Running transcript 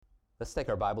Let's take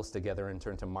our Bibles together and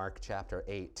turn to Mark chapter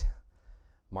 8.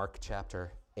 Mark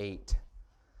chapter 8.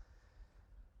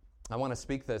 I want to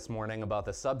speak this morning about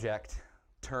the subject,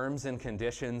 terms and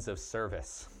conditions of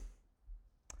service,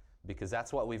 because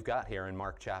that's what we've got here in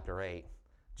Mark chapter 8.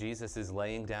 Jesus is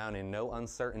laying down in no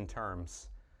uncertain terms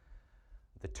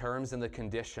the terms and the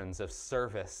conditions of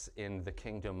service in the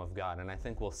kingdom of God, and I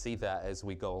think we'll see that as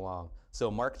we go along. So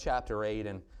Mark chapter 8,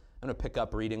 and I'm going to pick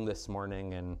up reading this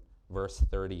morning in verse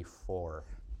 34.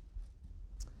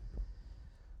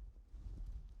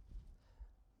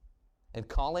 And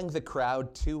calling the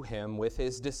crowd to him with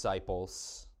his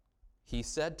disciples, he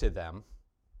said to them,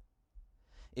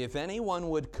 "If anyone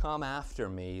would come after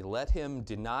me, let him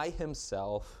deny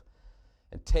himself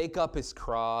and take up his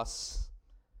cross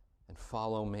and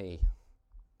follow me.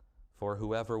 For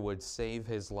whoever would save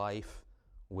his life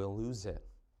will lose it.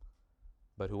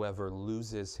 But whoever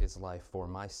loses his life for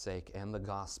my sake and the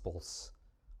gospel's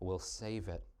will save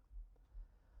it.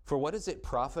 For what does it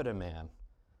profit a man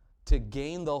to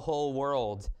gain the whole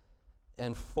world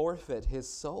and forfeit his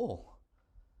soul?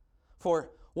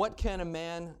 For what can a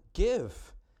man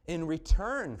give in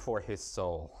return for his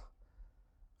soul?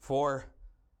 For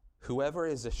whoever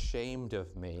is ashamed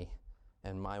of me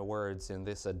and my words in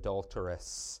this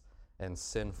adulterous and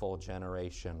sinful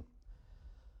generation,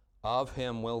 of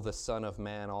him will the Son of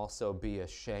Man also be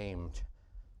ashamed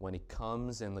when he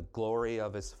comes in the glory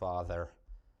of his Father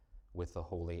with the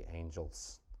holy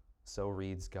angels." So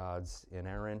reads God's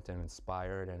inerrant and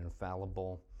inspired and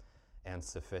infallible and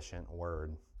sufficient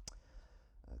word.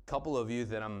 A couple of you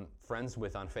that I'm friends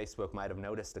with on Facebook might have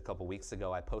noticed a couple weeks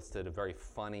ago I posted a very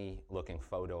funny looking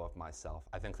photo of myself.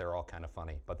 I think they're all kind of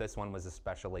funny, but this one was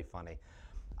especially funny.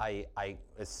 I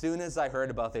as soon as I heard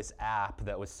about this app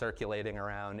that was circulating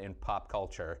around in pop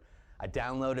culture, I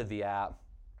downloaded the app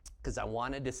because I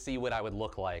wanted to see what I would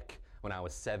look like when I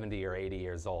was 70 or 80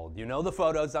 years old. You know the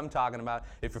photos I'm talking about.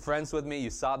 If you're friends with me, you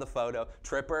saw the photo.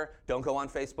 Tripper, don't go on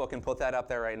Facebook and put that up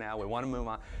there right now. We want to move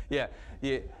on. Yeah.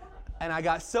 And I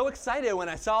got so excited when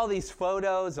I saw these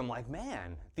photos. I'm like,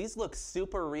 man, these look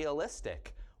super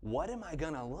realistic. What am I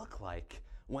going to look like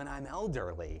when I'm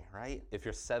elderly, right? If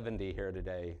you're 70 here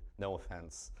today, no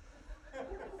offense.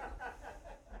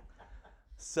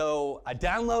 So I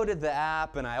downloaded the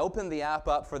app and I opened the app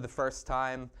up for the first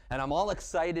time, and I'm all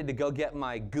excited to go get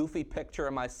my goofy picture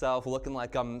of myself looking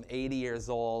like I'm 80 years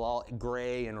old, all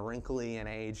gray and wrinkly and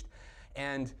aged.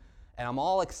 And I'm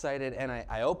all excited, and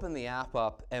I open the app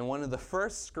up, and one of the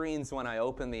first screens when I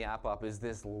open the app up is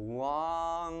this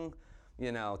long,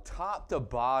 top to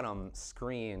bottom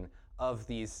screen of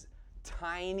these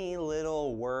tiny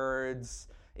little words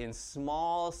in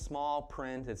small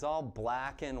print. It's all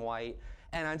black and white.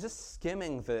 And I'm just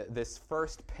skimming this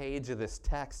first page of this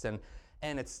text, and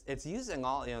it's using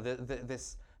all,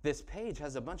 this page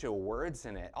has a bunch of words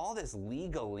in it, all this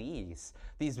legalese,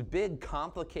 these big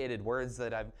complicated words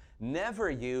that I've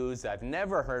never used, I've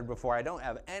never heard before, I don't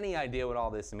have any idea what all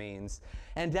this means.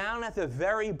 And down at the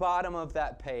very bottom of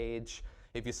that page,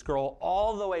 if you scroll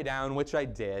all the way down, which I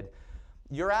did,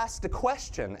 you're asked a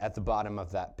question at the bottom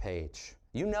of that page.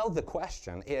 You know the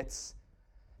question. It's,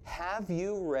 have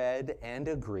you read and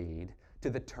agreed to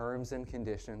the terms and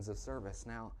conditions of service?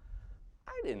 Now,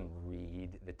 I didn't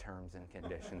read the terms and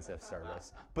conditions of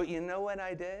service, but you know what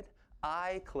I did?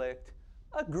 I clicked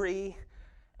agree,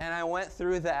 and I went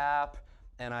through the app,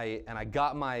 and I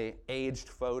got my aged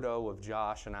photo of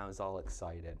Josh, and I was all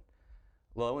excited.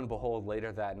 Lo and behold,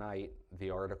 later that night,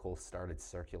 the article started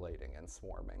circulating and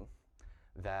swarming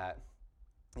that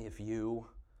if you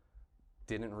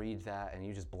didn't read that and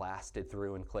you just blasted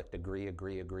through and clicked agree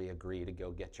to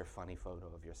go get your funny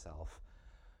photo of yourself,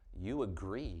 you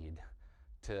agreed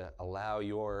to allow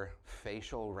your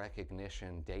facial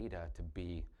recognition data to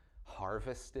be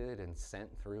harvested and sent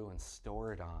through and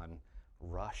stored on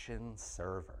Russian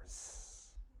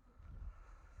servers.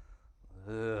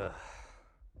 Ugh.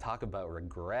 Talk about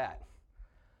regret.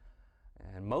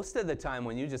 And most of the time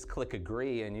when you just click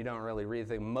agree and you don't really read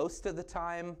the thing, most of the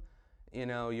time,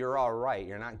 you're all right.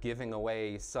 You're not giving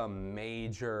away some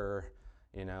major,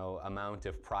 amount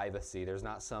of privacy. There's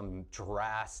not some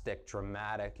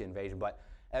dramatic invasion. But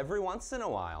every once in a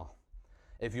while,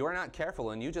 if you're not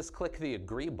careful and you just click the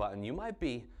agree button, you might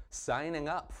be signing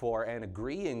up for and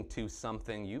agreeing to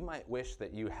something you might wish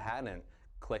that you hadn't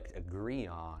clicked agree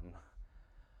on.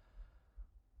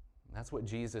 That's what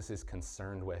Jesus is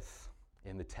concerned with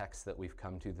in the text that we've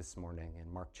come to this morning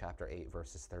in Mark chapter 8,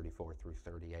 verses 34 through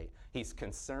 38. He's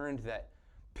concerned that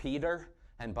Peter,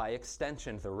 and by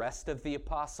extension the rest of the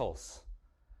apostles,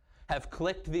 have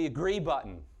clicked the agree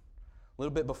button. A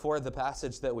little bit before the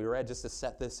passage that we read, just to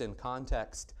set this in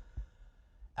context,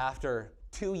 after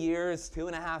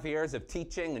 2.5 years of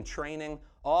teaching and training,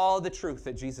 all the truth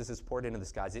that Jesus has poured into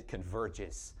this, guys, it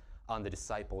converges on the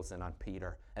disciples and on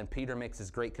Peter. And Peter makes his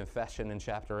great confession in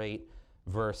chapter 8,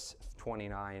 verse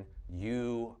 29.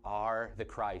 You are the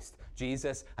Christ.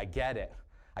 Jesus, I get it.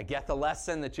 I get the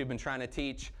lesson that you've been trying to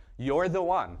teach. You're the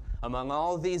one. Among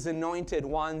all these anointed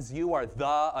ones, you are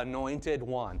the anointed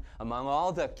one. Among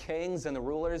all the kings and the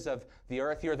rulers of the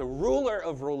earth, you're the ruler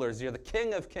of rulers. You're the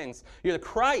King of kings. You're the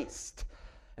Christ.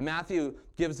 And Matthew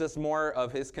gives us more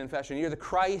of his confession. You're the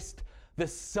Christ, the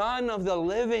Son of the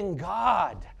living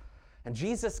God. And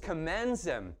Jesus commends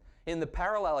him in the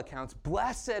parallel accounts.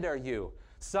 Blessed are you,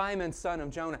 Simon, son of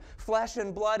Jonah. Flesh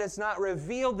and blood has not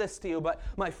revealed this to you, but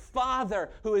my Father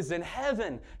who is in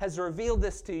heaven has revealed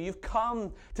this to you. You've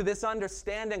come to this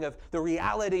understanding of the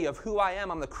reality of who I am.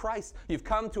 I'm the Christ. You've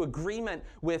come to agreement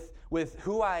with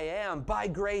who I am by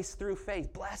grace through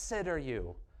faith. Blessed are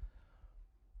you.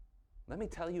 Let me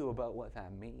tell you about what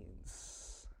that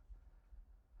means.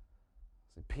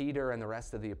 So Peter and the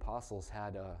rest of the apostles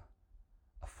had a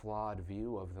flawed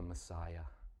view of the Messiah,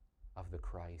 of the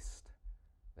Christ.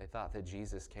 They thought that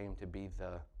Jesus came to be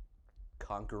the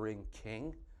conquering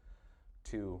king,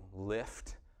 to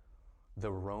lift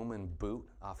the Roman boot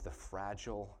off the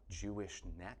fragile Jewish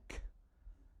neck,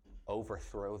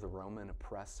 overthrow the Roman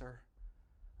oppressor.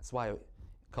 That's why a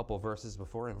couple of verses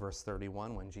before, in verse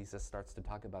 31, when Jesus starts to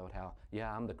talk about how,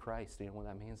 yeah, I'm the Christ, you know what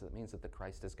that means? It means that the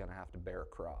Christ is going to have to bear a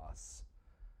cross.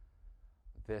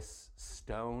 This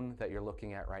stone that you're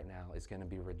looking at right now is going to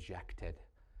be rejected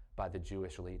by the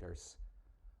Jewish leaders.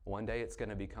 One day it's going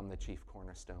to become the chief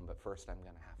cornerstone, but first I'm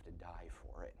going to have to die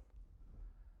for it.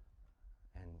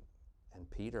 And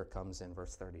Peter comes in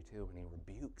verse 32 and he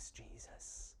rebukes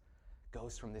Jesus.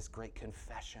 Goes from this great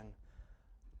confession,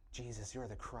 Jesus, you're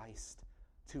the Christ,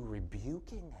 to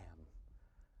rebuking him.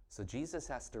 So Jesus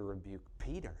has to rebuke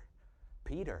Peter.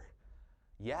 Peter,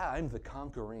 yeah, I'm the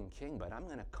conquering king, but I'm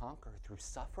going to conquer through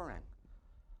suffering.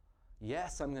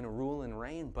 Yes, I'm going to rule and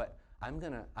reign, but I'm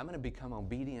going to become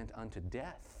obedient unto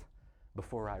death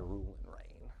before I rule and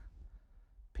reign.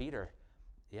 Peter,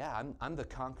 yeah, I'm the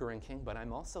conquering king, but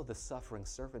I'm also the suffering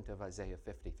servant of Isaiah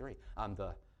 53. I'm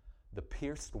the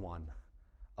pierced one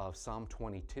of Psalm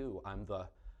 22. I'm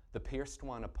the pierced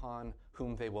one upon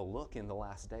whom they will look in the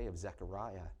last day of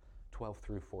Zechariah 12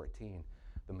 through 14.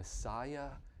 The Messiah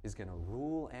is going to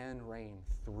rule and reign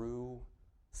through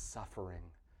suffering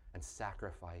and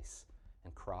sacrifice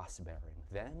and cross-bearing.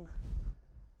 Then,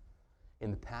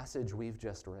 in the passage we've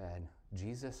just read,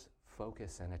 Jesus'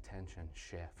 focus and attention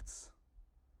shifts.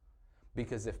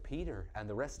 Because if Peter and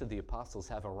the rest of the apostles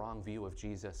have a wrong view of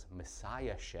Jesus'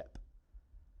 messiahship,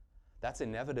 that's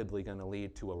inevitably going to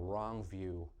lead to a wrong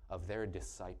view of their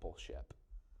discipleship.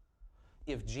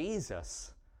 If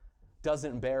Jesus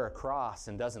doesn't bear a cross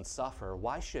and doesn't suffer,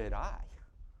 why should I?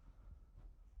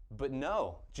 But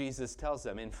no, Jesus tells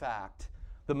them, in fact,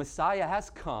 the Messiah has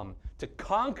come to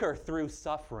conquer through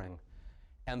suffering,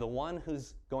 and the one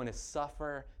who's going to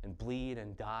suffer and bleed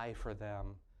and die for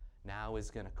them now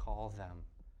is going to call them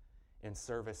in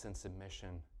service and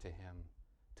submission to him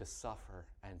to suffer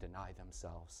and deny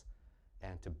themselves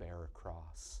and to bear a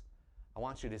cross. I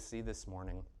want you to see this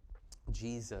morning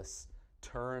Jesus'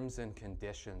 terms and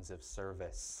conditions of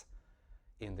service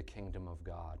in the kingdom of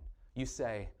God. You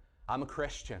say, I'm a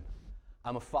Christian.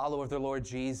 I'm a follower of the Lord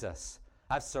Jesus.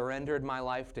 I've surrendered my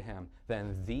life to him.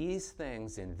 Then these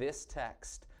things in this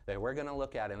text that we're going to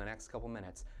look at in the next couple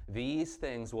minutes, these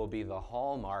things will be the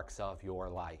hallmarks of your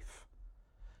life.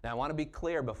 Now, I want to be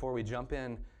clear before we jump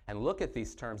in and look at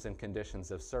these terms and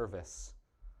conditions of service.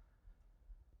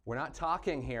 We're not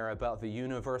talking here about the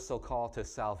universal call to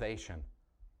salvation.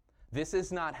 This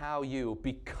is not how you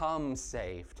become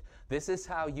saved. This is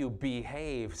how you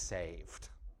behave saved.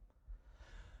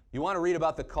 You want to read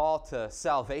about the call to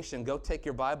salvation, go take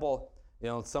your Bible,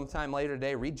 sometime later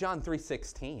today, read John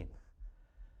 3:16.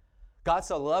 God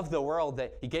so loved the world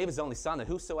that he gave his only Son, that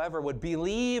whosoever would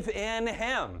believe in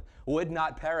him would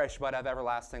not perish but have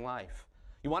everlasting life.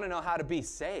 You want to know how to be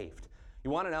saved.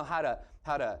 You want to know how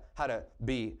to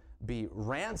be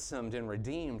ransomed and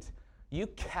redeemed. You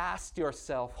cast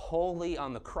yourself wholly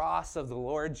on the cross of the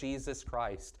Lord Jesus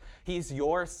Christ. He's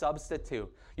your substitute.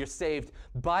 You're saved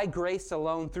by grace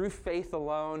alone, through faith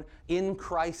alone, in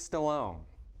Christ alone.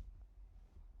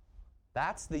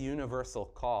 That's the universal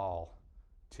call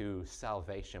to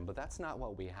salvation, but that's not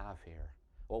what we have here.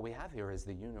 What we have here is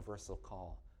the universal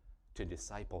call to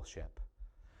discipleship.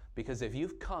 Because if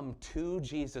you've come to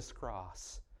Jesus'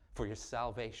 cross for your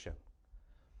salvation,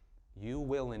 you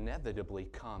will inevitably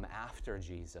come after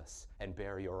Jesus and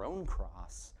bear your own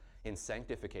cross in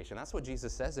sanctification. That's what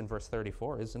Jesus says in verse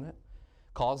 34, isn't it?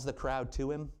 Calls the crowd to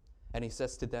him, and he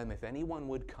says to them, if anyone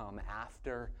would come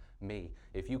after me,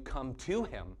 if you come to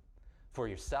him for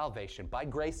your salvation, by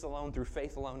grace alone, through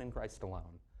faith alone, in Christ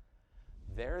alone,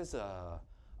 there's a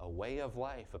way of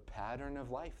life, a pattern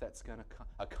of life that's going to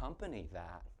accompany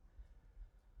that.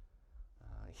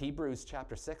 Hebrews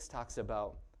chapter 6 talks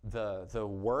about the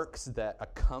works that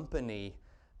accompany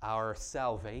our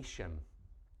salvation.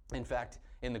 In fact,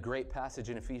 in the great passage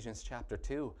in Ephesians chapter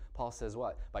 2, Paul says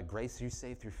what? By grace you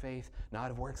saved through faith,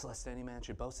 not of works, lest any man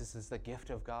should boast. This is the gift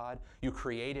of God. You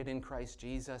created in Christ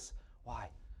Jesus. Why?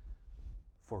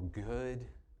 For good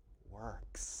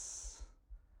works.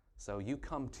 So you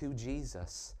come to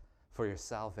Jesus for your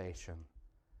salvation.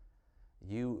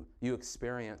 You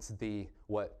experience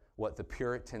what the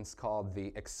Puritans called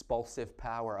the expulsive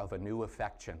power of a new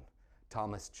affection.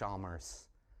 Thomas Chalmers.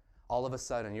 All of a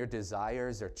sudden, your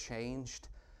desires are changed.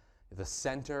 The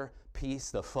center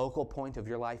piece, the focal point of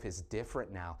your life is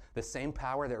different now. The same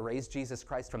power that raised Jesus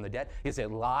Christ from the dead is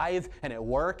alive and at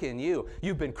work in you.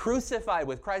 You've been crucified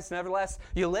with Christ. Nevertheless,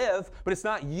 you live, but it's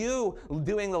not you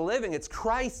doing the living. It's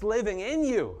Christ living in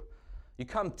you. You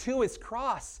come to his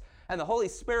cross, and the Holy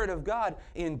Spirit of God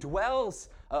indwells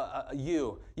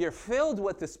you. You're filled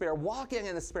with the Spirit, walking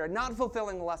in the Spirit, not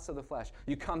fulfilling the lusts of the flesh.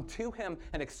 You come to him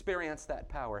and experience that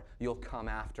power. You'll come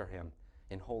after him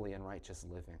in holy and righteous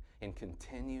living, in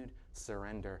continued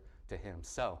surrender to him.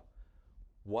 So,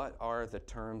 what are the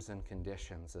terms and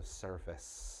conditions of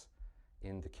service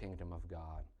in the kingdom of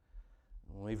God?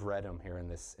 We've read them here in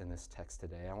this text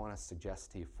today. I want to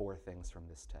suggest to you 4 things from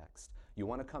this text. You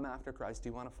want to come after Christ? Do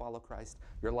you want to follow Christ?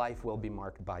 Your life will be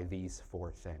marked by these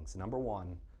 4 things. Number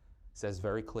 1 says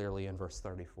very clearly in verse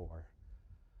 34,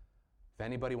 if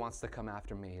anybody wants to come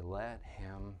after me, let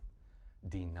him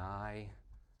deny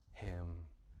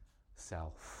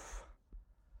himself.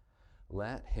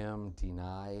 Let him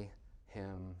deny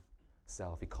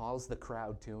himself. He calls the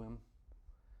crowd to him.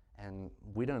 And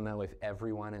we don't know if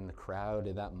everyone in the crowd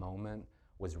at that moment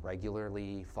was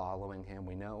regularly following him.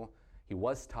 We know he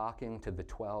was talking to the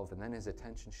 12, and then his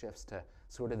attention shifts to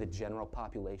sort of the general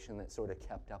population that sort of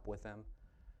kept up with him.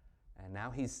 And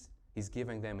now he's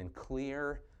giving them in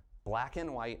clear, black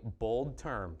and white, bold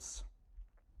terms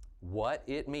what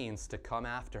it means to come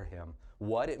after him,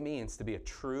 what it means to be a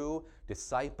true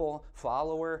disciple,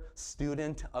 follower,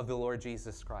 student of the Lord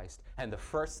Jesus Christ. And the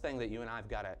first thing that you and I have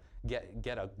got to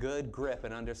get a good grip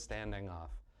and understanding of,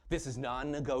 this is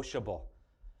non-negotiable.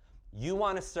 You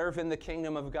want to serve in the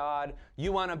kingdom of God,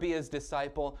 you want to be his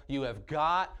disciple, you have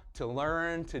got to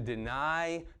learn to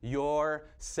deny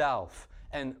yourself.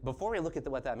 And before we look at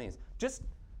what that means, just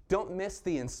don't miss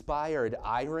the inspired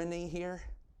irony here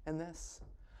in this.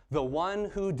 The one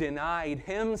who denied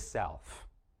himself.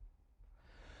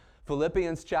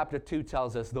 Philippians chapter 2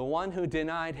 tells us, the one who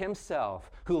denied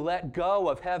himself, who let go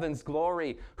of heaven's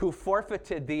glory, who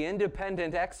forfeited the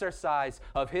independent exercise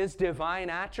of his divine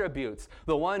attributes,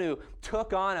 the one who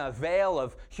took on a veil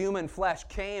of human flesh,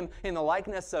 came in the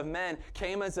likeness of men,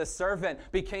 came as a servant,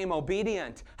 became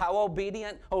obedient. How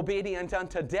obedient? Obedient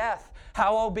unto death.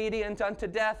 How obedient unto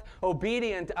death?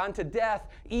 Obedient unto death,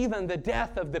 even the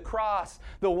death of the cross.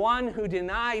 The one who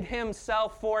denied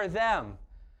himself for them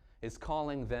is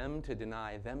calling them to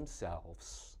deny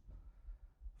themselves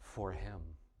for him.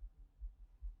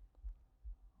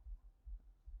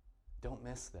 Don't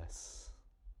miss this.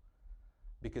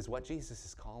 Because what Jesus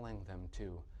is calling them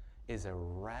to is a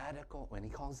radical, when he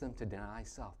calls them to deny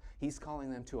self, he's calling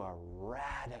them to a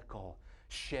radical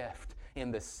shift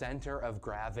in the center of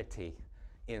gravity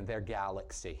in their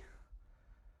galaxy.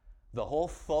 The whole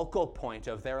focal point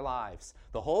of their lives,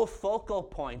 the whole focal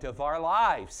point of our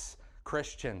lives,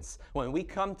 Christians, when we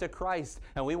come to Christ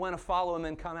and we want to follow him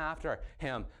and come after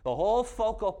him, the whole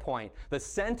focal point, the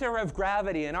center of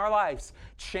gravity in our lives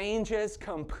changes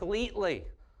completely.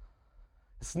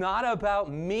 It's not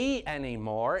about me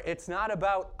anymore. It's not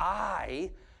about I.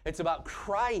 It's about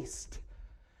Christ.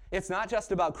 It's not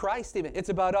just about Christ even. It's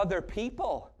about other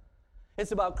people.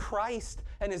 It's about Christ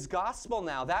and his gospel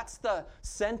now. That's the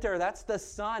center. That's the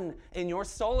sun in your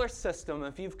solar system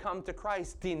if you've come to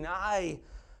Christ. Deny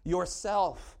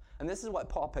yourself. And this is what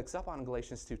Paul picks up on in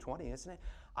Galatians 2:20, isn't it?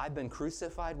 I've been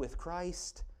crucified with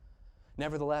Christ.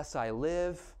 Nevertheless, I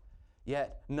live,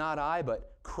 yet not I,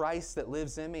 but Christ that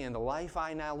lives in me. And the life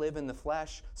I now live in the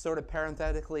flesh, sort of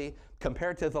parenthetically,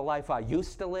 compared to the life I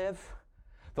used to live,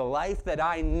 the life that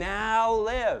I now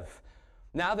live,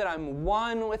 now that I'm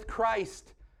one with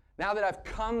Christ, Now that I've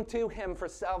come to him for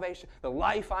salvation, the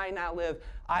life I now live,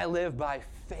 I live by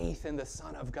faith in the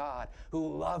Son of God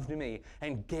who loved me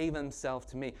and gave himself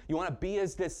to me. You want to be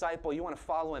his disciple, you want to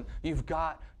follow him, you've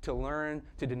got to learn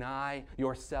to deny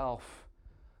yourself.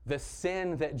 The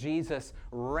sin that Jesus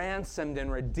ransomed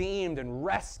and redeemed and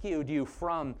rescued you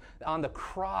from on the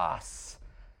cross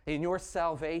in your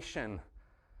salvation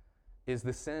is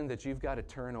the sin that you've got to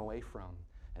turn away from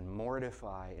and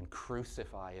mortify and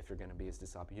crucify if you're going to be his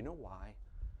disciple. You know why?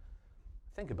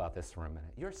 Think about this for a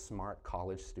minute. You're smart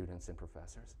college students and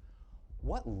professors.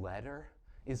 What letter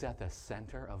is at the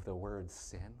center of the word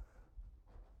sin?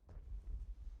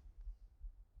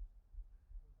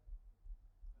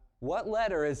 What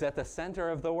letter is at the center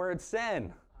of the word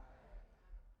sin?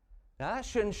 Now, that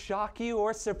shouldn't shock you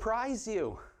or surprise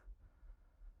you.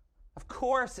 Of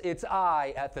course it's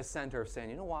I at the center of sin.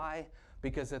 You know why?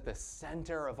 Because at the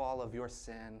center of all of your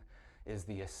sin is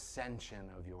the ascension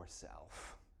of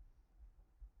yourself.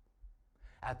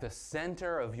 At the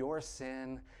center of your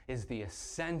sin is the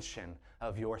ascension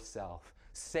of yourself.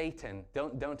 Satan,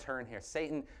 don't turn here.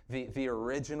 Satan, the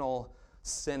original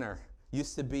sinner,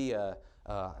 used to be a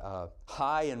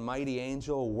high and mighty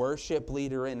angel, worship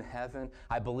leader in heaven.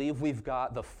 I believe we've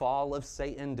got the fall of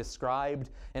Satan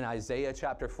described in Isaiah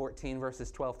chapter 14,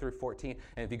 verses 12 through 14.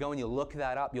 And if you go and you look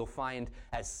that up, you'll find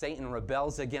as Satan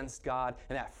rebels against God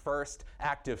in that first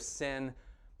act of sin,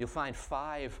 you'll find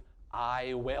 5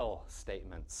 I will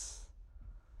statements.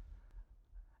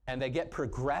 And they get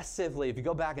progressively, if you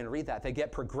go back and read that, they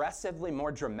get progressively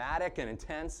more dramatic and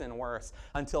intense and worse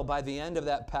until by the end of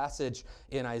that passage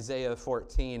in Isaiah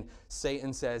 14,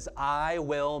 Satan says, I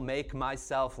will make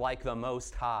myself like the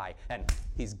Most High. And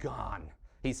he's gone.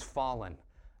 He's fallen.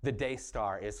 The day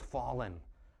star is fallen.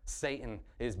 Satan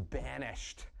is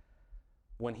banished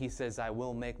when he says, I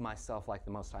will make myself like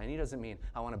the Most High. And he doesn't mean,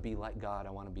 I want to be like God,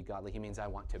 I want to be godly. He means, I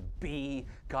want to be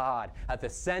God. At the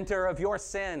center of your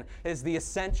sin is the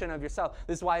ascension of yourself.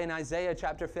 This is why in Isaiah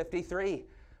chapter 53,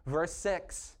 verse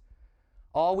 6,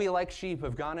 all we like sheep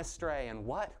have gone astray. And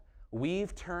what?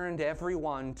 We've turned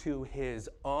everyone to his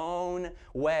own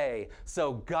way.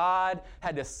 So God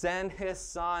had to send his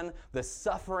Son, the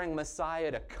suffering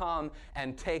Messiah, to come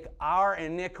and take our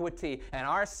iniquity and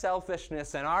our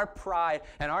selfishness and our pride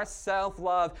and our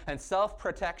self-love and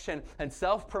self-protection and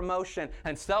self-promotion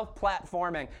and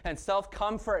self-platforming and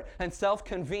self-comfort and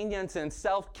self-convenience and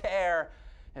self-care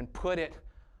and put it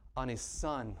on his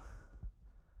Son.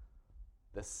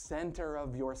 The center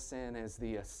of your sin is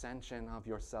the ascension of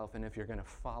yourself. And if you're going to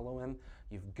follow him,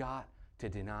 you've got to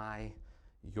deny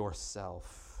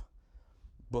yourself.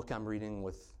 Book I'm reading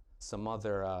with some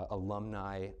other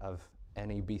alumni of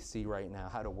NEBC right now,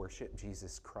 How to Worship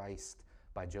Jesus Christ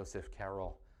by Joseph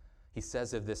Carroll. He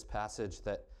says of this passage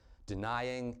that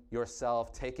denying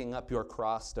yourself, taking up your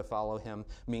cross to follow him,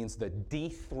 means the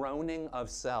dethroning of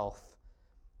self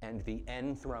and the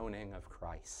enthroning of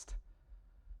Christ.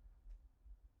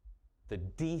 The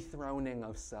dethroning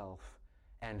of self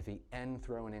and the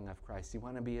enthroning of Christ. You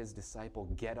want to be his disciple?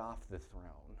 Get off the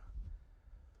throne.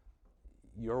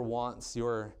 Your wants,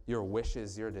 your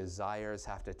wishes, your desires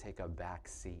have to take a back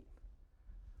seat.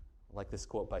 I like this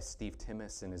quote by Steve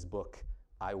Timmis in his book,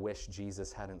 I Wish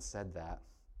Jesus Hadn't Said That.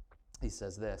 He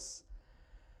says this,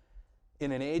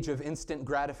 in an age of instant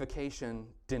gratification,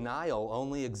 denial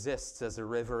only exists as a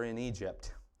river in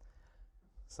Egypt.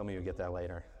 Some of you get that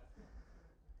later.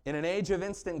 In an age of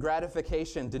instant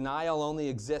gratification, denial only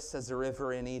exists as a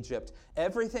river in Egypt.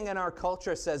 Everything in our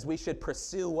culture says we should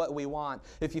pursue what we want.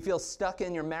 If you feel stuck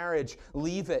in your marriage,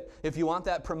 leave it. If you want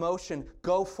that promotion,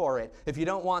 go for it. If you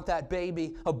don't want that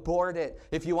baby, abort it.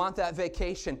 If you want that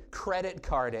vacation, credit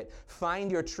card it.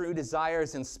 Find your true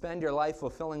desires and spend your life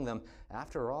fulfilling them.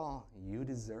 After all, you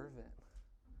deserve it.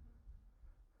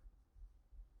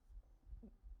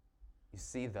 You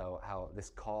see, though, how this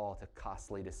call to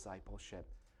costly discipleship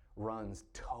runs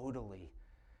totally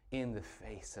in the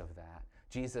face of that.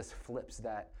 Jesus flips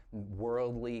that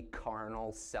worldly,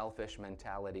 carnal, selfish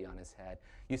mentality on his head.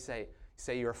 You say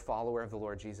you're a follower of the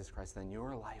Lord Jesus Christ, then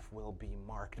your life will be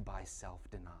marked by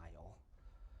self-denial.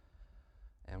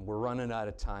 And we're running out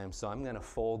of time, so I'm going to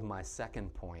fold my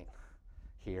second point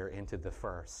here into the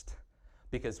first.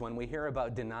 Because when we hear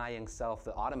about denying self,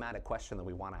 the automatic question that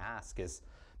we want to ask is,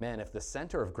 man, if the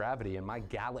center of gravity in my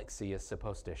galaxy is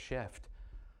supposed to shift,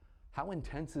 how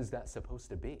intense is that supposed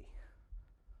to be?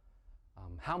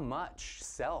 How much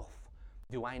self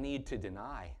do I need to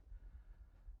deny?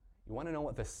 You want to know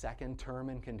what the second term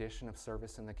and condition of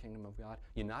service in the kingdom of God?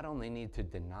 You not only need to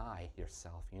deny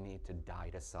yourself, you need to die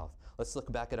to self. Let's look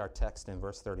back at our text in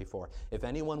verse 34. If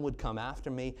anyone would come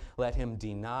after me, let him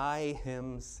deny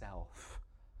himself,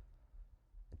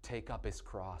 take up his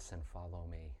cross and follow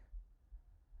me.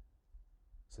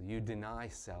 So you deny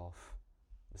self.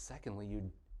 But secondly,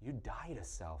 you die to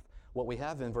self. What we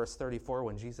have in verse 34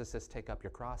 when Jesus says take up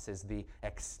your cross is the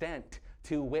extent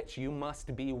to which you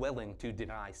must be willing to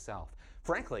deny self.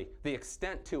 Frankly, the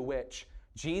extent to which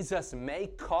Jesus may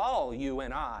call you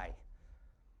and I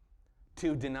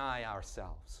to deny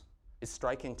ourselves. It's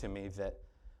striking to me that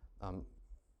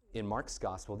in Mark's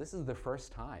gospel, this is the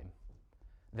first time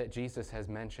that Jesus has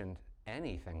mentioned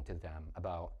anything to them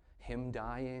about him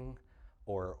dying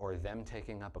or them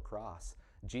taking up a cross.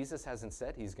 Jesus hasn't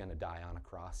said he's going to die on a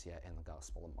cross yet in the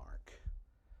Gospel of Mark.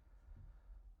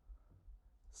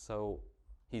 So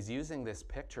he's using this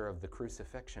picture of the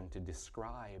crucifixion to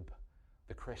describe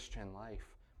the Christian life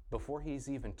before he's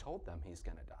even told them he's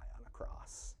going to die on a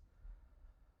cross.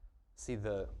 See,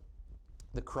 the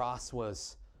cross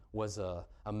was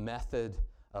a method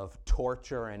of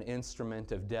torture, an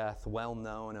instrument of death, well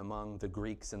known among the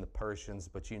Greeks and the Persians,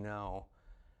 but you know,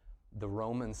 the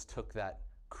Romans took that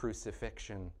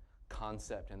crucifixion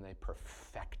concept and they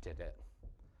perfected it.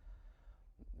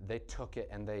 They took it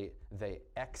and they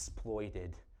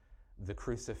exploited the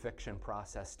crucifixion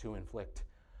process to inflict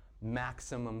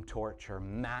maximum torture,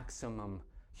 maximum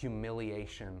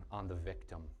humiliation on the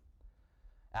victim.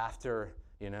 After,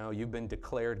 you've been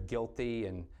declared guilty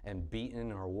and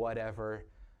beaten or whatever,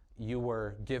 you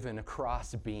were given a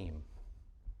cross beam.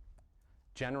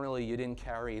 Generally, you didn't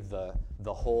carry the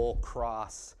whole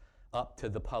cross up to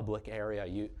the public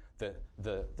area.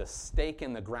 The stake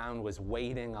in the ground was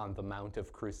waiting on the Mount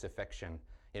of Crucifixion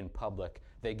in public.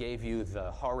 They gave you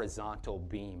the horizontal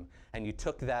beam, and you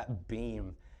took that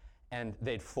beam, and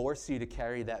they'd force you to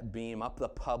carry that beam up the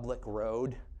public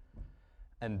road,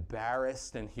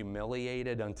 embarrassed and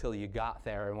humiliated until you got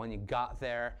there. And when you got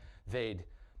there, they'd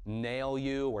nail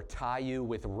you or tie you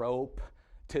with rope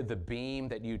to the beam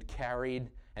that you'd carried,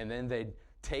 and then they'd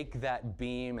take that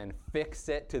beam and fix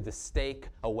it to the stake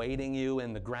awaiting you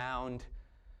in the ground.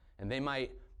 And they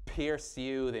might pierce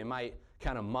you, they might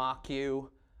kind of mock you,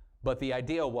 but the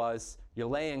idea was you're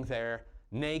laying there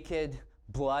naked,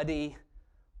 bloody,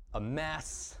 a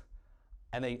mess,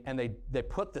 and they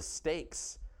put the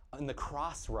stakes in the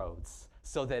crossroads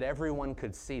so that everyone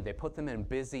could see. They put them in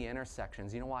busy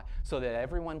intersections. You know why? So that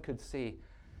everyone could see,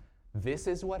 this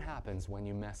is what happens when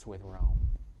you mess with Rome.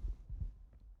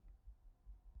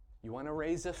 You want to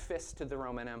raise a fist to the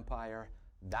Roman Empire,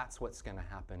 that's what's going to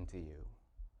happen to you.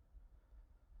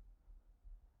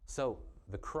 So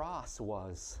the cross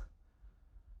was,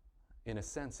 in a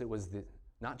sense, it was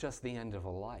not just the end of a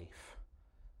life.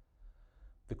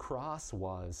 The cross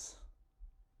was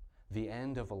the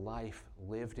end of a life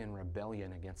lived in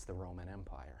rebellion against the Roman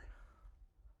Empire.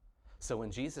 So when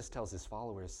Jesus tells his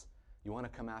followers, you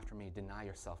want to come after me, deny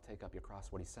yourself, take up your cross,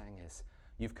 what he's saying is,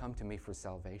 you've come to me for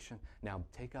salvation. Now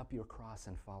take up your cross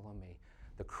and follow me.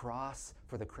 The cross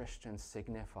for the Christian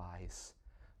signifies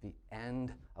the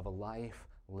end of a life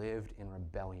lived in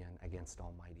rebellion against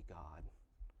Almighty God.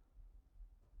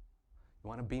 You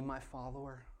want to be my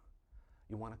follower?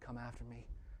 You want to come after me?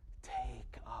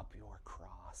 Take up your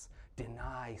cross.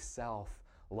 Deny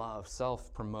self-love,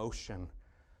 self-promotion,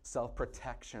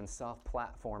 self-protection,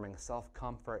 self-platforming,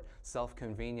 self-comfort,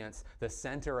 self-convenience. The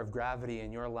center of gravity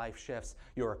in your life shifts.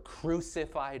 You're a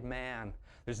crucified man.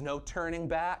 There's no turning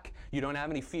back. You don't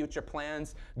have any future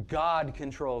plans. God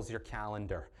controls your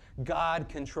calendar. God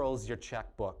controls your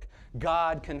checkbook.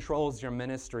 God controls your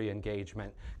ministry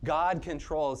engagement. God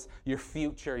controls your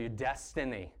future, your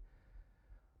destiny.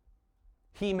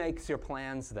 He makes your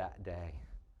plans that day.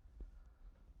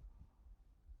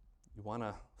 You want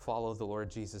to follow the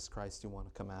Lord Jesus Christ, you want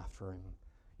to come after him,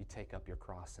 you take up your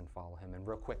cross and follow him. And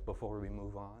real quick before we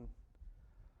move on,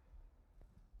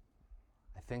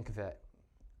 I think that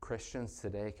Christians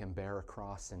today can bear a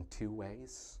cross in two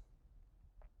ways.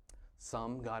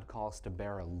 Some God calls to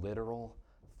bear a literal,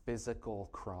 physical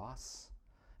cross,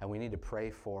 and we need to pray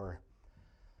for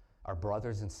our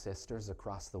brothers and sisters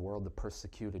across the world, the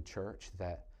persecuted church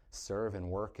that serve and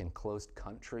work in closed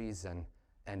countries and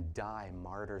die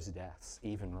martyrs' deaths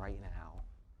even right now.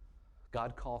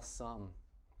 God calls some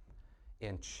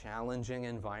in challenging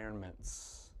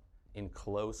environments, in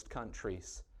closed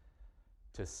countries,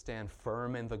 to stand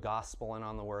firm in the gospel and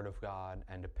on the word of God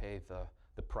and to pay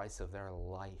the price of their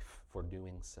life for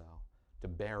doing so, to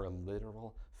bear a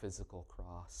literal physical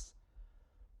cross.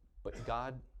 But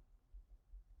God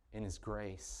in his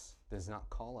grace, does not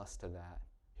call us to that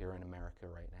here in America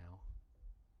right now.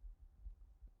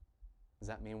 Does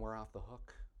that mean we're off the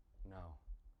hook? No.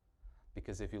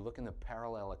 Because if you look in the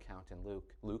parallel account in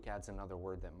Luke, Luke adds another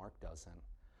word that Mark doesn't.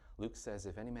 Luke says,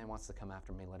 if any man wants to come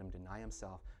after me, let him deny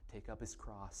himself, take up his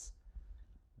cross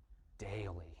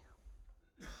daily.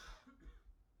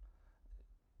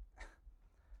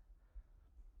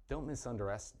 Don't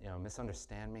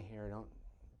misunderstand me here.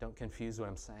 Don't confuse what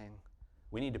I'm saying.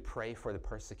 We need to pray for the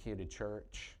persecuted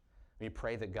church. We need to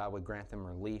pray that God would grant them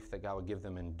relief, that God would give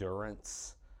them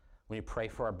endurance. We need to pray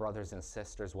for our brothers and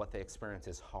sisters. What they experience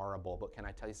is horrible. But can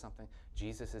I tell you something?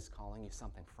 Jesus is calling you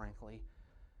something, frankly,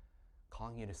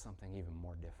 calling you to something even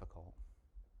more difficult.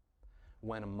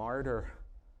 When a martyr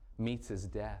meets his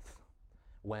death,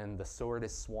 when the sword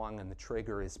is swung and the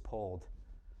trigger is pulled,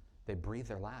 they breathe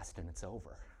their last and it's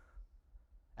over.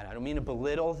 And I don't mean to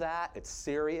belittle that. It's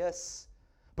serious.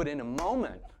 But in a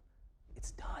moment,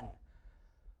 it's done.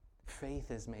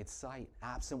 Faith is made sight,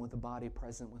 absent with the body,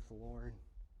 present with the Lord.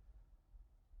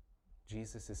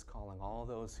 Jesus is calling all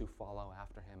those who follow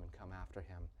after him and come after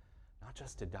him, not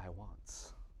just to die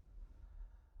once,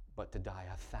 but to die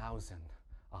 1,000,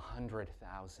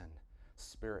 100,000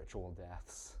 spiritual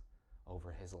deaths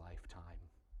over his lifetime.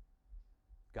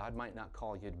 God might not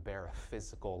call you to bear a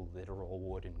physical, literal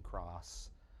wooden cross,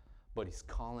 but he's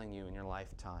calling you in your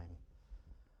lifetime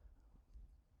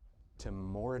to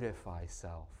mortify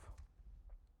self,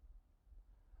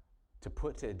 to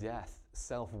put to death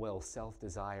self-will,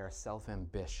 self-desire,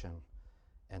 self-ambition,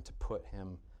 and to put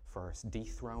him first.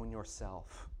 Dethrone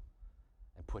yourself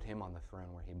and put him on the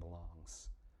throne where he belongs.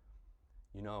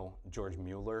 You know George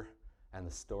Mueller and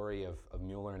the story of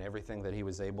Mueller and everything that he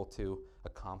was able to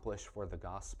accomplish for the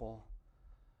gospel.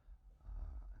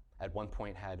 At one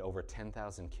point had over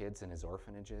 10,000 kids in his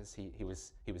orphanages. He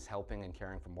was helping and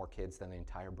caring for more kids than the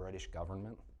entire British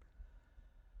government.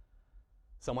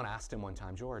 Someone asked him one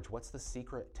time, George, what's the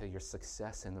secret to your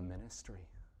success in the ministry?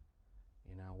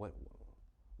 You know,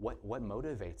 what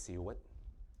motivates you?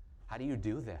 How do you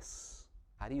do this?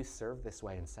 How do you serve this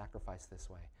way and sacrifice this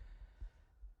way?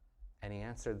 And he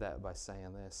answered that by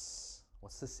saying this,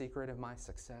 what's the secret of my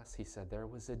success? He said, there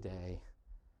was a day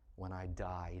when I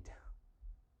died.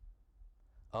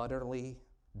 Utterly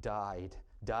died.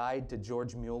 Died to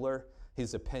George Mueller,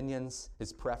 his opinions,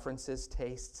 his preferences,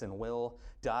 tastes, and will.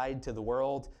 Died to the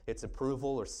world, its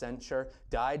approval or censure.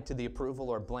 Died to the approval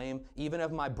or blame, even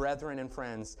of my brethren and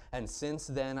friends. And since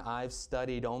then, I've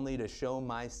studied only to show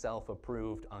myself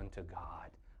approved unto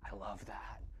God. I love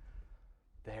that.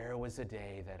 There was a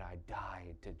day that I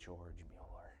died to George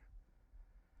Mueller.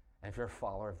 And if you're a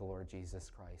follower of the Lord Jesus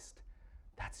Christ,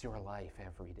 that's your life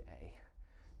every day.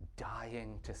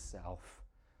 Dying to self,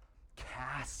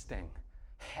 casting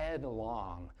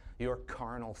headlong your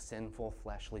carnal, sinful,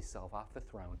 fleshly self off the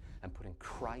throne and putting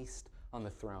Christ on the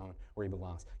throne where he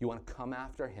belongs. You want to come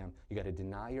after him, you got to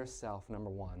deny yourself, number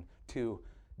one. 2,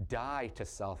 die to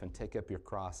self and take up your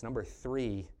cross. Number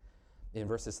 3, in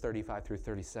verses 35 through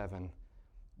 37,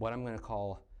 what I'm going to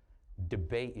call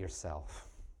debate yourself.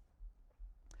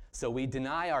 So we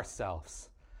deny ourselves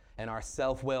and our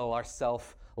self-will, our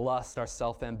self-lust, our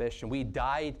self-ambition. We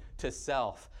died to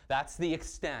self. That's the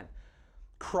extent.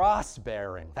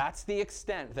 Cross-bearing. That's the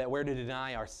extent that we're to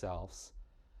deny ourselves.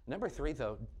 Number 3,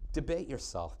 though, debate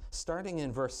yourself. Starting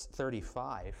in verse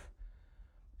 35,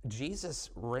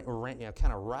 Jesus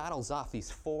kind of rattles off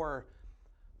these four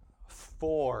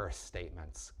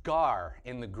statements. Gar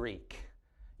in the Greek.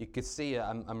 You can see,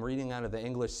 I'm reading out of the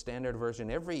English Standard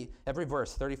Version. Every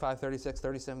verse, 35, 36,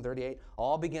 37, 38,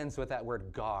 all begins with that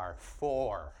word gar,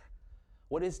 for.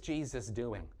 What is Jesus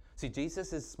doing? See,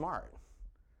 Jesus is smart.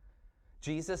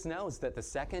 Jesus knows that the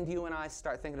second you and I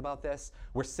start thinking about this,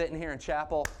 we're sitting here in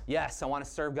chapel. Yes, I want to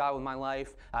serve God with my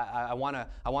life. I want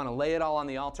to lay it all on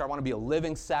the altar. I want to be a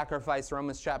living sacrifice,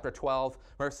 Romans chapter 12,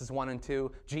 verses 1 and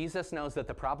 2. Jesus knows that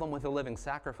the problem with a living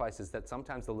sacrifice is that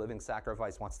sometimes the living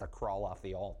sacrifice wants to crawl off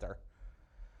the altar.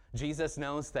 Jesus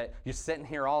knows that you're sitting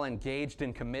here all engaged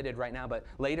and committed right now, but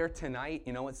later tonight,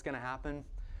 you know what's going to happen?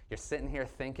 You're sitting here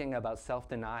thinking about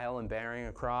self-denial and bearing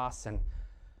a cross, and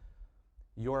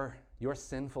your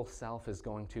sinful self is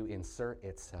going to insert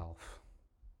itself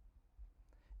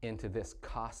into this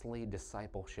costly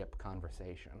discipleship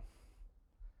conversation.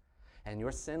 And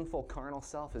your sinful carnal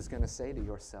self is going to say to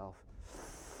yourself,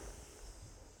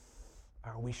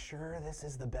 are we sure this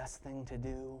is the best thing to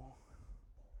do?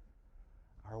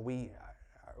 Are we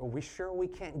sure we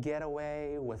can't get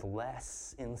away with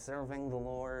less in serving the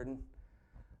Lord?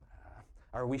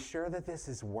 Are we sure that this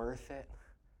is worth it?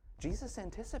 Jesus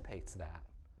anticipates that.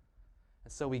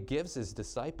 And so he gives his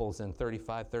disciples in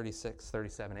 35, 36,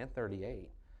 37, and 38,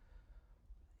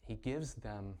 he gives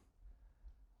them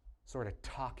sort of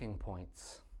talking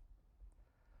points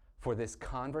for this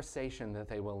conversation that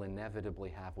they will inevitably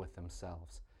have with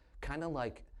themselves. Kind of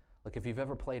like if you've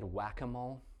ever played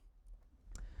whack-a-mole,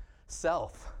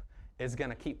 self is going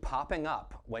to keep popping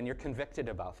up when you're convicted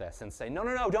about this and say, no,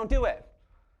 don't do it.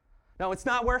 No, it's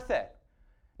not worth it.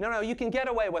 No, you can get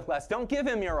away with less. Don't give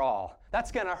him your all.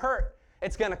 That's going to hurt.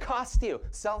 It's going to cost you.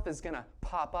 Self is going to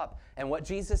pop up. And what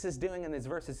Jesus is doing in these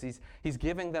verses, he's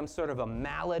giving them sort of a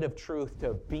mallet of truth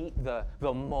to beat the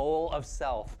mole of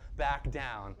self back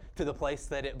down to the place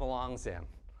that it belongs in.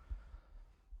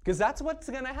 Because that's what's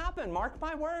going to happen. Mark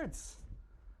my words.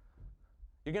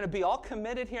 You're going to be all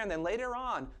committed here, and then later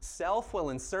on, self will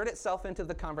insert itself into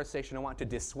the conversation and want to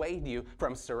dissuade you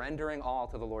from surrendering all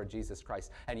to the Lord Jesus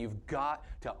Christ. And you've got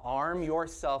to arm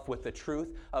yourself with the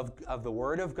truth of the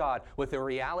Word of God, with the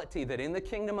reality that in the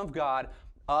kingdom of God,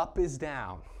 up is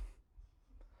down.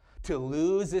 To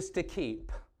lose is to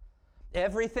keep.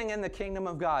 Everything in the kingdom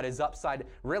of God is upside.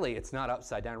 Really, it's not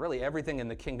upside down. Really, everything in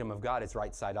the kingdom of God is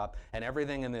right side up. And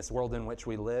everything in this world in which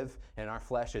we live in our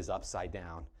flesh is upside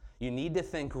down. You need to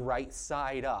think right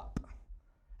side up.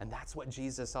 And that's what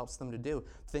Jesus helps them to do.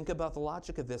 Think about the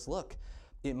logic of this. Look,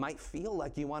 it might feel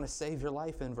like you want to save your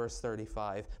life in verse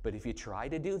 35, but if you try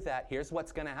to do that, here's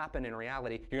what's going to happen in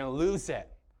reality. You're going to lose it.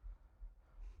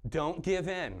 Don't give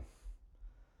in.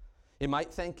 You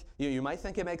might think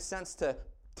it makes sense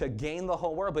to gain the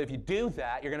whole world, but if you do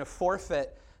that, you're going to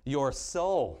forfeit your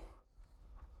soul.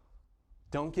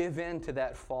 Don't give in to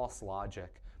that false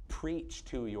logic. Preach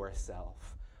to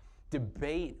yourself.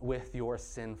 Debate with your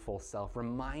sinful self.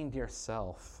 Remind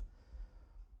yourself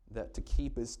that to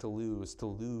keep is to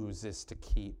lose is to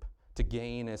keep, to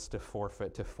gain is to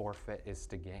forfeit is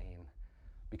to gain,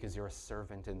 because you're a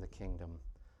servant in the kingdom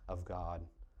of God.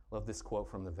 Love this quote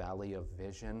from the Valley of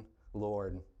Vision.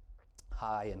 Lord,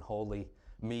 high and holy,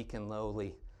 meek and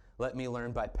lowly, let me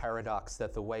learn by paradox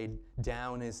that the way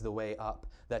down is the way up,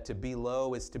 that to be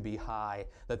low is to be high,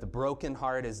 that the broken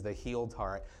heart is the healed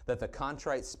heart, that the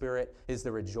contrite spirit is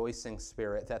the rejoicing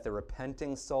spirit, that the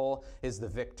repenting soul is the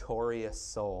victorious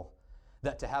soul,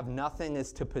 that to have nothing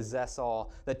is to possess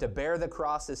all, that to bear the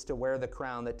cross is to wear the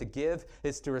crown, that to give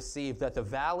is to receive, that the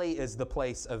valley is the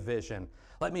place of vision.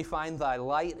 Let me find thy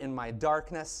light in my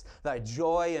darkness, thy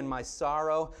joy in my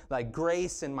sorrow, thy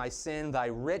grace in my sin, thy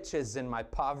riches in my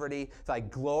poverty, thy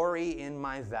glory in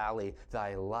my valley,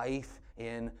 thy life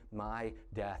in my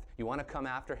death. You want to come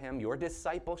after him? Your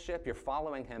discipleship, your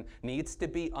following him, needs to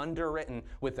be underwritten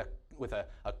with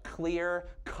a clear,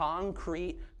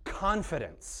 concrete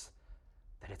confidence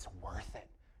that it's worth it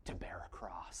to bear a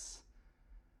cross.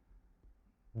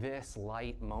 This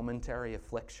light momentary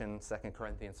affliction, 2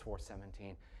 Corinthians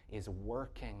 4:17, is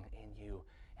working in you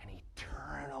an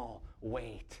eternal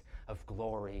weight of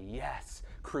glory. Yes,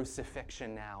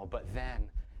 crucifixion now, but then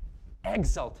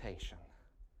exaltation.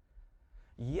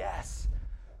 Yes,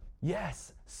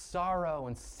 sorrow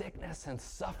and sickness and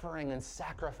suffering and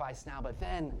sacrifice now, but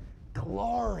then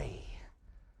glory.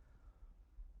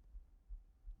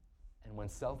 And when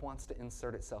self wants to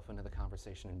insert itself into the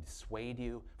conversation and dissuade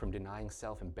you from denying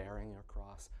self and bearing your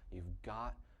cross, you've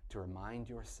got to remind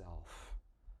yourself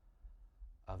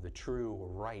of the true,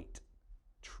 right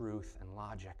truth and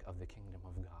logic of the kingdom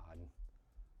of God.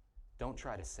 Don't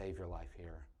try to save your life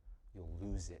here. You'll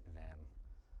lose it then.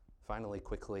 Finally,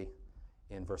 quickly,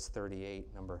 in verse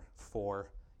 38, number 4,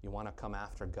 you want to come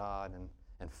after God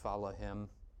and follow him.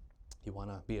 You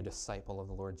want to be a disciple of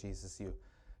the Lord Jesus. You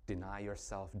deny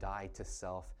yourself, die to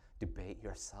self, debate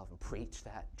yourself, and preach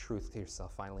that truth to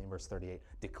yourself. Finally, in verse 38,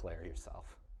 declare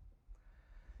yourself.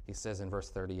 He says in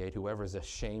verse 38, whoever is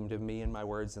ashamed of me and my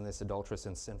words in this adulterous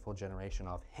and sinful generation,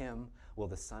 of him will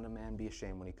the Son of Man be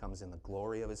ashamed when he comes in the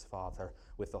glory of his Father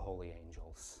with the holy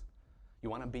angels. You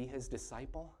want to be his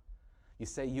disciple? You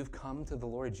say you've come to the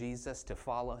Lord Jesus to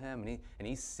follow him, and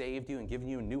he saved you and given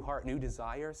you a new heart, new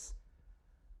desires.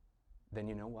 Then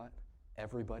you know what?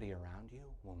 Everybody around you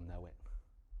will know it.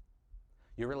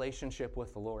 Your relationship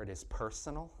with the Lord is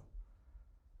personal,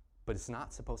 but it's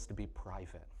not supposed to be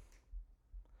private.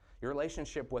 Your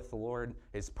relationship with the Lord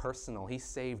is personal. He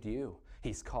saved you.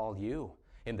 He's called you.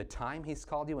 In the time he's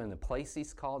called you, in the place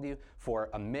he's called you, for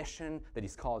a mission that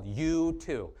he's called you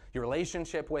to. Your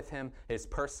relationship with him is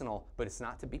personal, but it's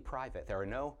not to be private. There are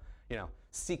no,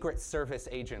 Secret Service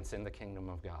agents in the kingdom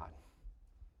of God.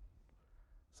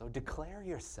 So declare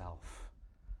yourself.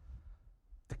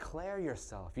 Declare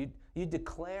yourself. You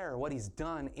declare what he's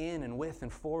done in and with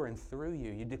and for and through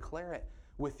you. You declare it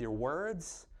with your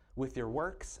words, with your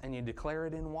works, and you declare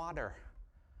it in water.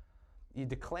 You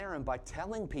declare Him by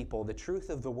telling people the truth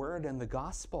of the Word and the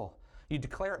gospel. You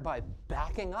declare it by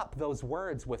backing up those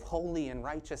words with holy and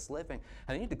righteous living.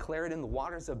 And then you declare it in the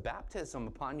waters of baptism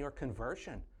upon your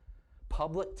conversion.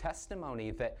 Public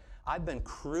testimony that I've been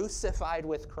crucified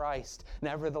with Christ.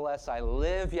 Nevertheless, I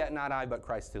live, yet not I, but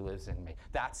Christ who lives in me.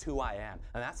 That's who I am.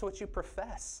 And that's what you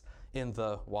profess in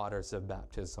the waters of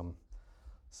baptism.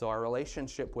 So our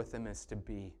relationship with Him is to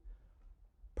be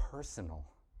personal,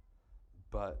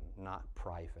 but not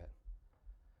private.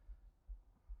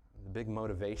 The big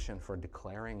motivation for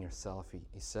declaring yourself, he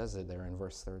says it there in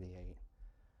verse 38.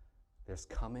 There's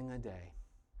coming a day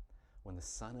when the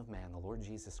Son of Man, the Lord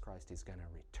Jesus Christ, is going to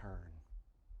return.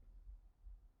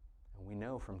 And we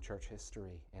know from church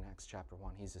history in Acts chapter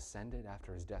 1, He's ascended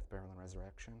after His death, burial, and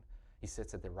resurrection. He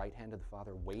sits at the right hand of the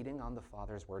Father, waiting on the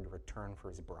Father's word to return for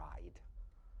His bride.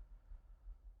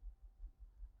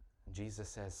 And Jesus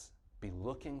says, be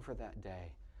looking for that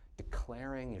day,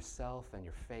 declaring yourself and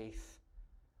your faith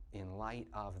in light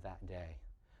of that day.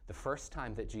 The first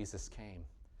time that Jesus came,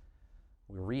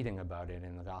 we're reading about it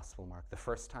in the Gospel Mark. The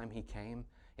first time He came,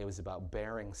 it was about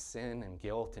bearing sin and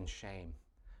guilt and shame.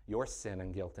 Your sin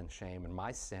and guilt and shame, and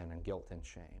my sin and guilt and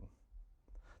shame.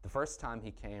 The first time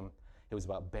He came, it was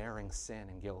about bearing sin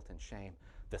and guilt and shame.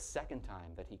 The second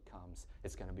time that He comes,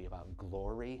 it's going to be about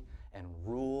glory and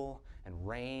rule and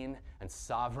reign and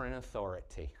sovereign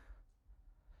authority.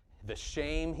 The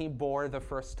shame He bore the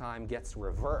first time gets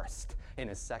reversed in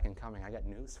His second coming. I got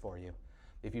news for you.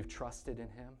 If you've trusted in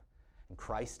Him, and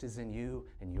Christ is in you,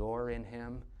 and you're in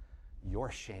Him,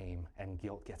 your shame and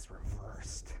guilt gets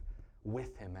reversed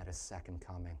with Him at His second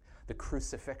coming. The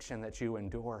crucifixion that you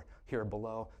endure here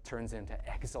below turns into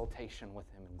exaltation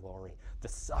with Him in glory. The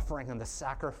suffering and the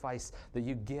sacrifice that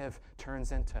you give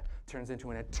turns into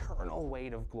an eternal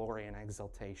weight of glory and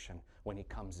exaltation when He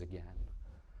comes again.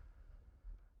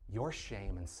 Your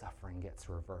shame and suffering gets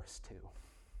reversed too.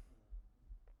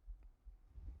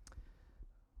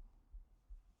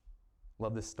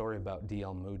 Love this story about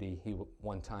D.L. Moody. He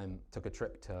one time took a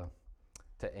trip to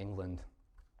England,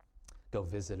 go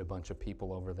visit a bunch of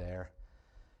people over there.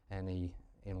 And he,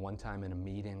 in one time in a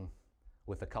meeting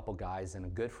with a couple guys and a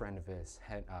good friend of his,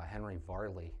 Henry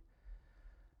Varley,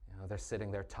 they're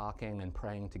sitting there talking and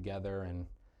praying together.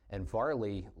 And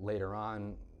Varley later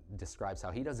on describes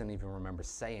how he doesn't even remember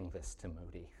saying this to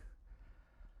Moody.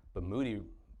 But Moody,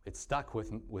 it stuck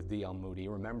with D.L. Moody. He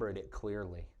remembered it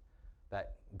clearly.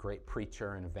 That great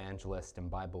preacher and evangelist and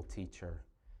Bible teacher.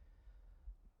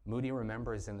 Moody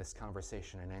remembers in this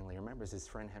conversation in England, he remembers his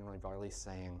friend Henry Varley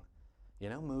saying,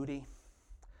 Moody,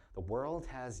 the world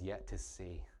has yet to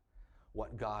see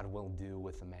what God will do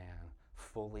with a man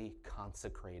fully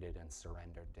consecrated and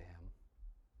surrendered to Him.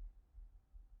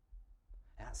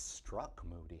 That struck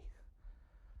Moody.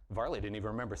 Varley didn't even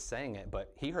remember saying it,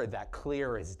 but he heard that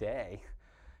clear as day.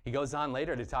 He goes on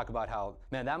later to talk about how,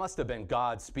 man, that must have been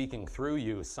God speaking through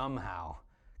you somehow,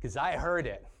 because I heard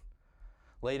it.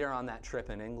 Later on that trip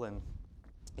in England,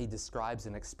 he describes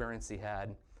an experience he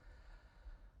had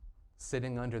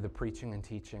sitting under the preaching and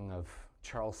teaching of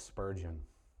Charles Spurgeon,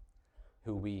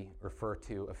 who we refer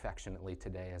to affectionately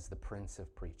today as the Prince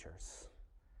of Preachers.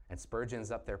 And Spurgeon's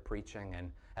up there preaching,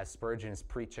 and as Spurgeon is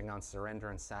preaching on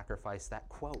surrender and sacrifice, that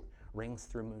quote rings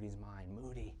through Moody's mind.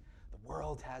 Moody, the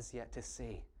world has yet to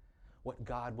see what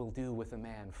God will do with a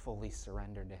man fully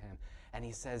surrendered to Him. And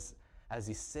he says, as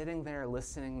he's sitting there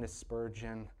listening to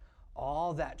Spurgeon,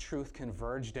 all that truth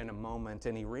converged in a moment,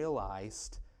 and he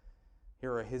realized,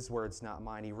 here are his words, not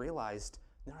mine, he realized,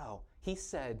 no, he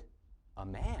said, a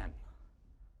man.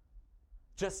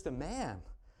 Just a man.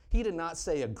 He did not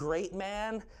say a great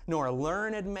man, nor a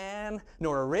learned man,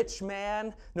 nor a rich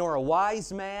man, nor a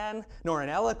wise man, nor an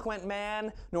eloquent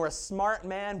man, nor a smart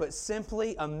man, but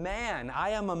simply a man. I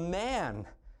am a man.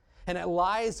 And it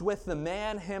lies with the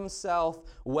man himself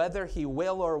whether he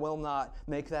will or will not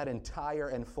make that entire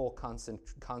and full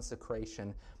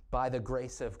consecration. By the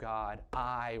grace of God,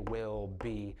 I will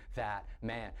be that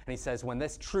man. And he says, when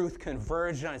this truth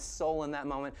converged on his soul in that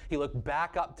moment, he looked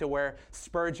back up to where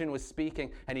Spurgeon was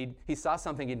speaking, and he saw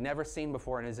something he'd never seen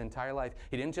before in his entire life.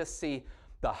 He didn't just see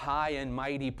the high and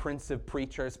mighty Prince of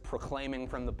Preachers proclaiming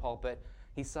from the pulpit.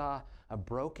 He saw a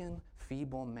broken,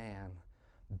 feeble man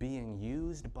being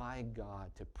used by God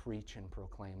to preach and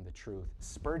proclaim the truth.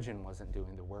 Spurgeon wasn't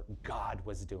doing the work. God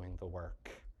was doing the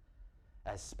work.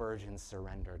 As Spurgeon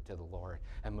surrendered to the Lord.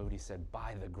 And Moody said,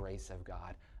 by the grace of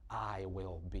God, I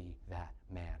will be that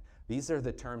man. These are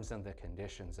the terms and the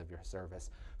conditions of your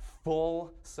service.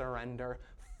 Full surrender,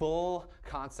 full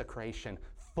consecration,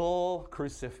 full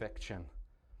crucifixion,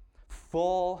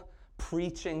 full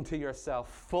preaching to yourself,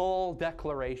 full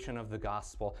declaration of the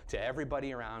gospel to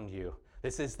everybody around you.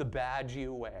 This is the badge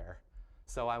you wear.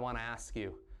 So I want to ask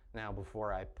you now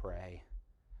before I pray,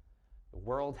 the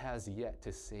world has yet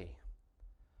to see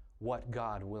what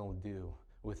God will do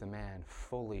with a man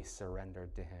fully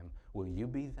surrendered to him. Will you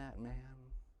be that man?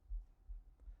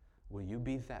 Will you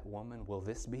be that woman? Will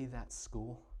this be that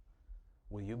school?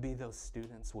 Will you be those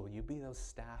students? Will you be those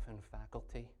staff and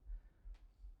faculty?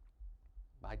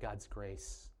 By God's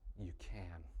grace, you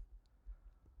can.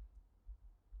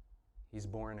 He's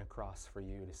borne a cross for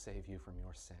you to save you from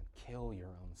your sin. Kill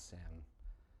your own sin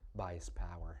by his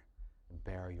power and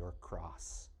bear your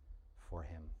cross for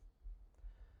him.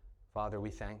 Father, we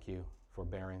thank you for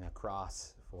bearing a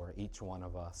cross for each one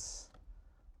of us.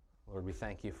 Lord, we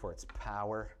thank you for its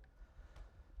power,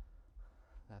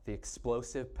 that the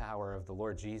explosive power of the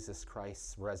Lord Jesus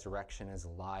Christ's resurrection is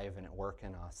alive and at work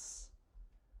in us,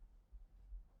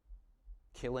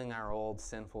 killing our old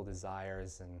sinful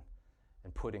desires and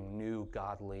putting new,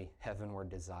 godly, heavenward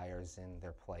desires in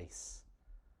their place.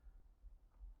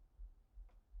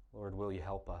 Lord, will you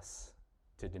help us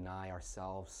to deny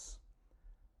ourselves,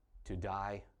 to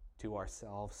die to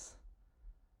ourselves?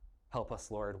 Help us,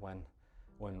 Lord,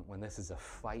 when this is a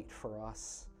fight for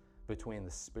us between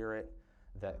the spirit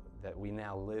that we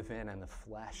now live in and the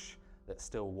flesh that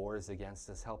still wars against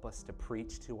us. Help us to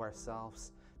preach to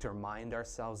ourselves, to remind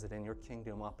ourselves that in your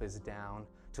kingdom up is down,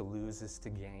 to lose is to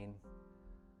gain.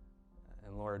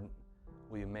 And Lord,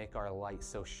 will you make our light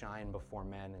so shine before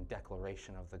men in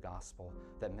declaration of the gospel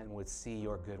that men would see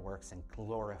your good works and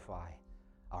glorify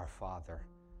our Father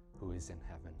who is in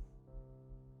heaven.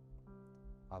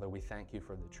 Father, we thank you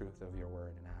for the truth of your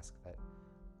word and ask that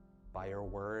by your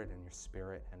word and your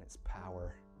spirit and its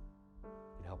power,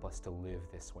 you'd help us to live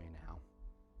this way now.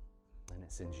 And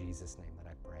it's in Jesus' name that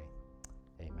I pray.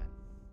 Amen.